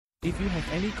If you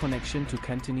have any connection to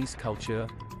Cantonese culture,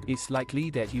 it's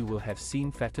likely that you will have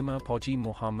seen Fatima Poji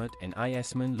Mohammed and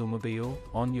Yasmin Lumabeo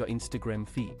on your Instagram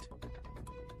feed.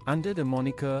 Under the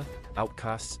moniker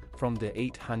Outcasts from the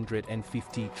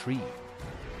 853.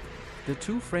 The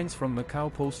two friends from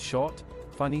Macau post short,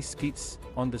 funny skits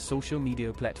on the social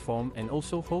media platform and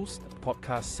also host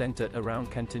podcasts centered around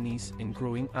Cantonese and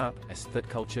growing up as third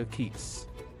culture kids.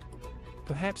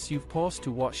 Perhaps you've paused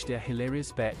to watch their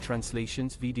hilarious bad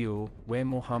translations video, where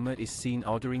Mohammed is seen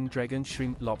ordering dragon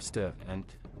shrimp lobster and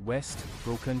West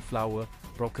broken flower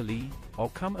broccoli, or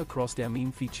come across their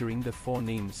meme featuring the four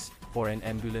names for an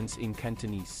ambulance in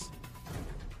Cantonese.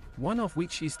 One of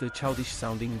which is the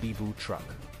childish-sounding Bibu truck.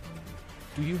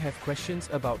 Do you have questions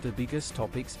about the biggest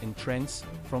topics and trends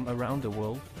from around the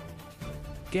world?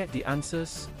 Get the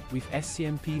answers with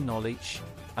SCMP Knowledge,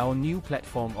 our new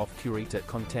platform of curated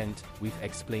content with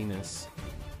explainers,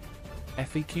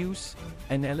 FAQs,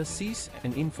 analyses,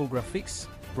 and infographics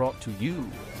brought to you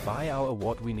by our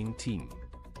award-winning team.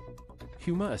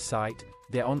 Humor aside,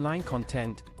 their online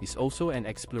content is also an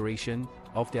exploration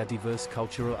of their diverse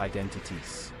cultural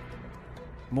identities.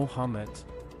 Mohammed,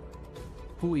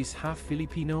 who is half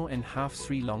Filipino and half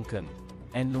Sri Lankan,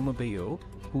 and Lumabeo,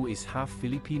 who is half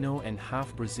Filipino and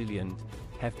half Brazilian,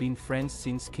 have been friends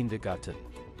since kindergarten.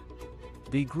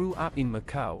 They grew up in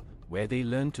Macau, where they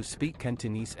learned to speak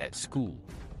Cantonese at school,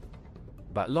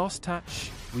 but lost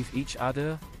touch with each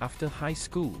other after high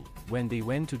school, when they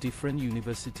went to different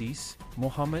universities.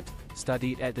 Mohammed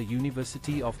studied at the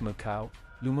University of Macau,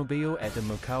 Lumabeo at the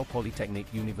Macau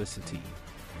Polytechnic University.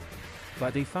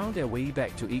 But they found their way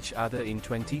back to each other in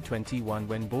 2021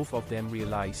 when both of them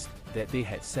realized that they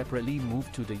had separately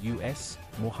moved to the US,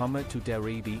 Mohammed to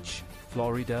Delray Beach,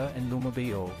 Florida, and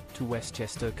Lumabeo to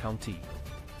Westchester County,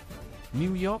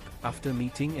 New York, after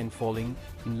meeting and falling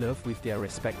in love with their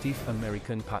respective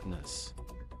American partners.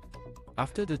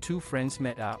 After the two friends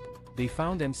met up, they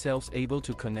found themselves able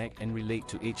to connect and relate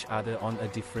to each other on a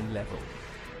different level.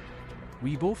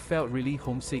 We both felt really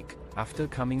homesick after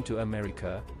coming to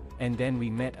America, and then we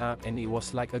met up and it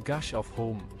was like a gush of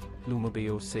home,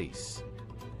 Lumabeo says.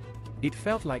 It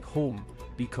felt like home,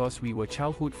 because we were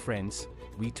childhood friends.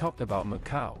 We talked about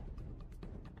Macau,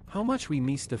 how much we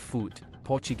missed the food,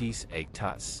 Portuguese egg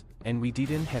tarts, and we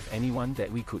didn't have anyone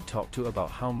that we could talk to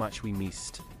about how much we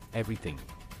missed everything.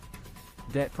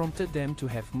 That prompted them to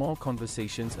have more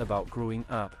conversations about growing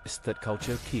up as third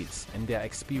culture kids and their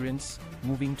experience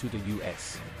moving to the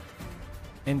US.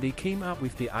 And they came up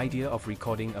with the idea of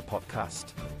recording a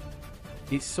podcast.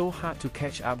 It's so hard to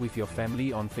catch up with your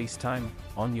family on FaceTime,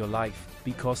 on your life,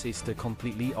 because it's the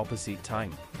completely opposite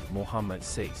time, Mohammed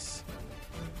says.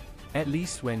 At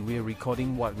least when we're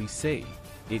recording what we say,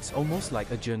 it's almost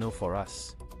like a journal for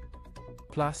us.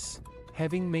 Plus,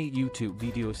 having made YouTube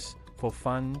videos for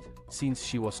fun since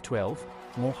she was 12,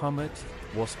 Mohammed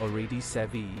was already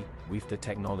savvy with the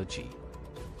technology.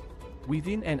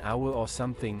 Within an hour or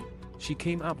something, she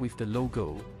came up with the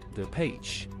logo, the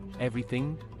page,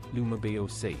 everything, Lumabeo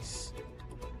says.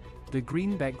 The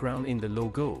green background in the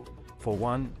logo, for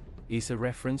one, is a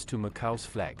reference to Macau's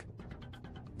flag.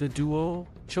 The duo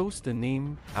chose the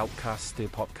name Outcasts the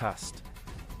podcast,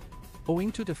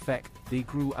 owing to the fact they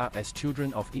grew up as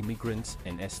children of immigrants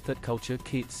and as third culture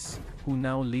kids who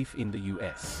now live in the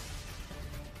US.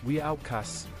 We're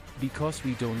outcasts because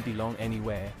we don't belong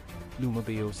anywhere,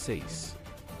 Lumabeo says.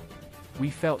 We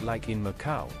felt like in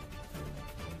Macau.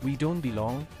 We don't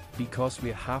belong because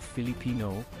we're half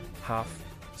Filipino, half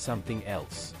something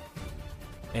else.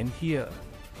 And here,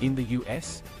 in the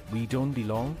US, we don't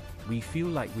belong, we feel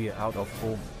like we're out of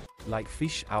home, like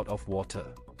fish out of water.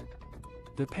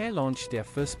 The pair launched their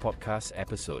first podcast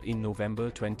episode in November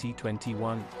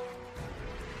 2021,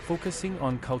 focusing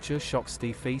on culture shocks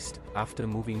they faced after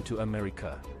moving to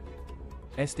America.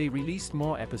 As they released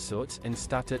more episodes and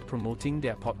started promoting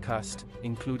their podcast,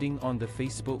 including on the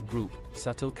Facebook group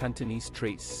Subtle Cantonese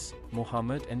Traits,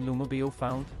 Mohammed and Lumabeo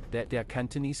found that their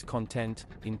Cantonese content,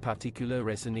 in particular,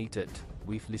 resonated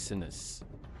with listeners.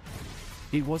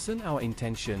 It wasn't our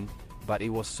intention, but it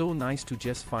was so nice to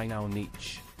just find our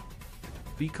niche.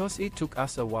 Because it took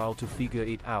us a while to figure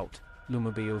it out,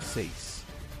 Lumabeo says.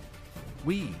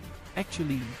 We,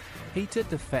 actually, hated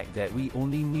the fact that we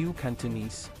only knew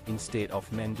Cantonese instead of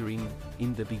Mandarin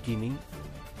in the beginning.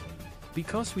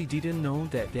 Because we didn't know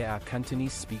that there are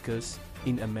Cantonese speakers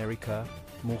in America,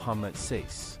 Mohammed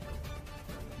says.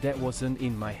 That wasn't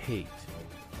in my head.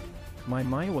 My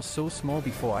mind was so small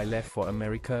before I left for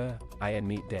America, I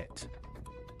admit that.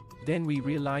 Then we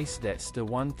realized that's the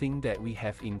one thing that we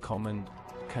have in common,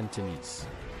 Cantonese.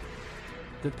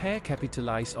 The pair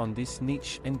capitalized on this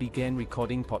niche and began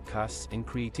recording podcasts and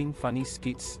creating funny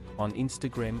skits on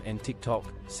Instagram and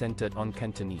TikTok centered on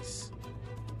Cantonese.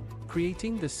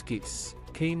 Creating the skits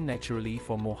came naturally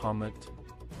for Mohammed,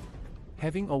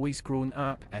 having always grown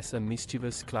up as a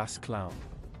mischievous class clown.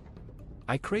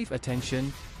 "I crave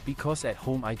attention, because at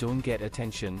home I don't get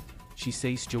attention," she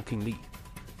says jokingly.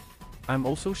 "I'm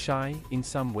also shy, in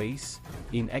some ways,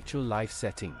 in actual life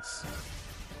settings.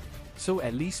 So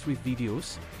at least with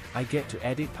videos, I get to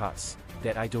edit parts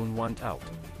that I don't want out,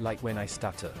 like when I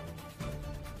stutter."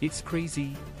 It's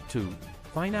crazy, to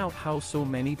find out how so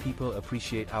many people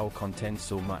appreciate our content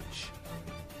so much.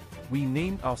 We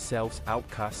named ourselves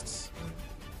Outcasts,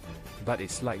 but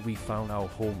it's like we found our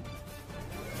home.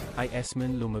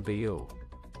 Isman Lumabeo.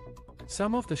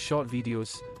 Some of the short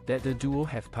videos that the duo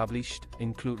have published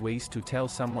include ways to tell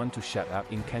someone to shut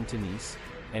up in Cantonese,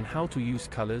 and how to use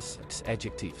colors as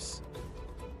adjectives.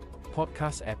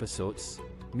 Podcast episodes,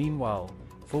 meanwhile,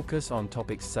 focus on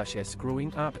topics such as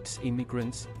growing up as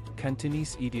immigrants,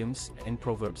 Cantonese idioms and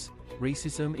proverbs,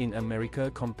 racism in America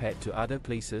compared to other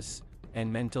places,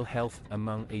 and mental health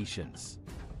among Asians.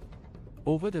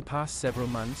 Over the past several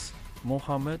months,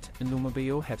 Mohammed and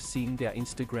Lumabeo have seen their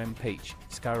Instagram page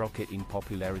skyrocket in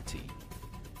popularity.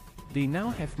 They now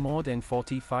have more than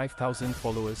 45,000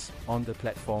 followers on the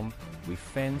platform, with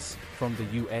fans from the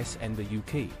US and the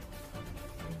UK,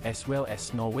 as well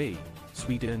as Norway,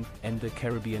 Sweden, and the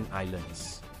Caribbean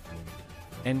islands.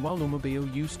 And while Lumabeo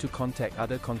used to contact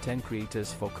other content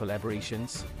creators for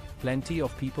collaborations, plenty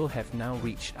of people have now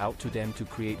reached out to them to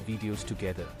create videos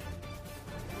together.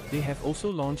 They have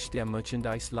also launched their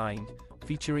merchandise line,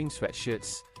 featuring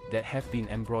sweatshirts that have been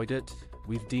embroidered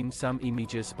with dim sum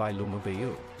images by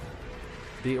Lumabeo.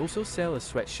 They also sell a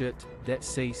sweatshirt that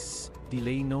says,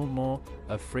 "Delay no more,"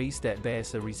 a phrase that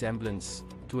bears a resemblance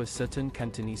to a certain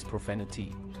Cantonese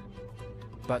profanity.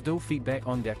 But though feedback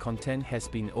on their content has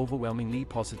been overwhelmingly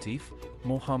positive,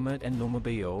 Mohammed and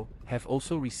Lumabeo have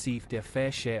also received their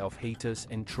fair share of haters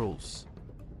and trolls.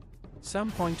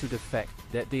 Some point to the fact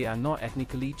that they are not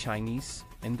ethnically Chinese,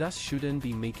 and thus shouldn't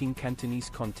be making Cantonese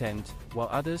content, while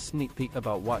others nitpick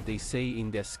about what they say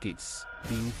in their skits,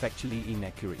 being factually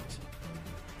inaccurate.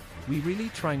 "We really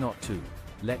try not to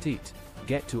let it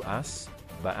get to us,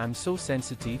 but I'm so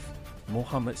sensitive,"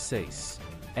 Mohammed says,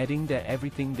 adding that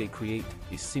everything they create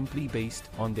is simply based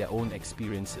on their own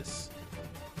experiences.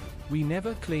 "We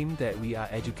never claim that we are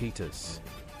educators.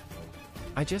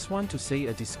 I just want to say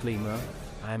a disclaimer,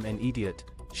 I'm an idiot,"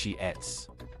 she adds.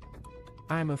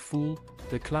 "I'm a fool,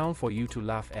 the clown for you to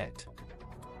laugh at.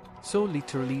 So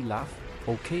literally laugh,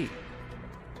 okay?"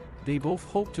 They both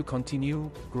hope to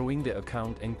continue growing the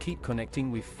account and keep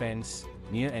connecting with fans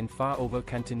near and far over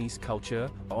Cantonese culture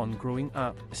on growing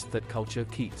up as third culture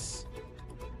kids.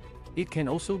 "It can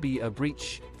also be a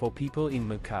bridge for people in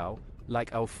Macau,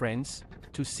 like our friends,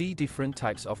 to see different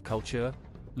types of culture,"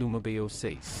 Lumabeo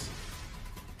says.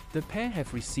 The pair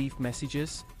have received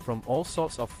messages from all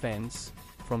sorts of fans,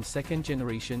 from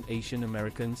second-generation Asian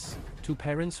Americans to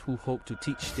parents who hope to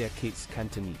teach their kids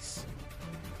Cantonese.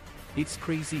 "It's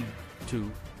crazy,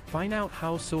 to find out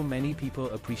how so many people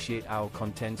appreciate our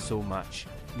content so much,"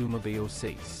 Lumabeo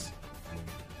says.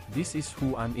 "This is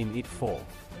who I'm in it for.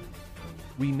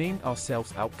 We named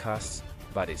ourselves Outcasts,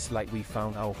 but it's like we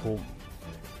found our home."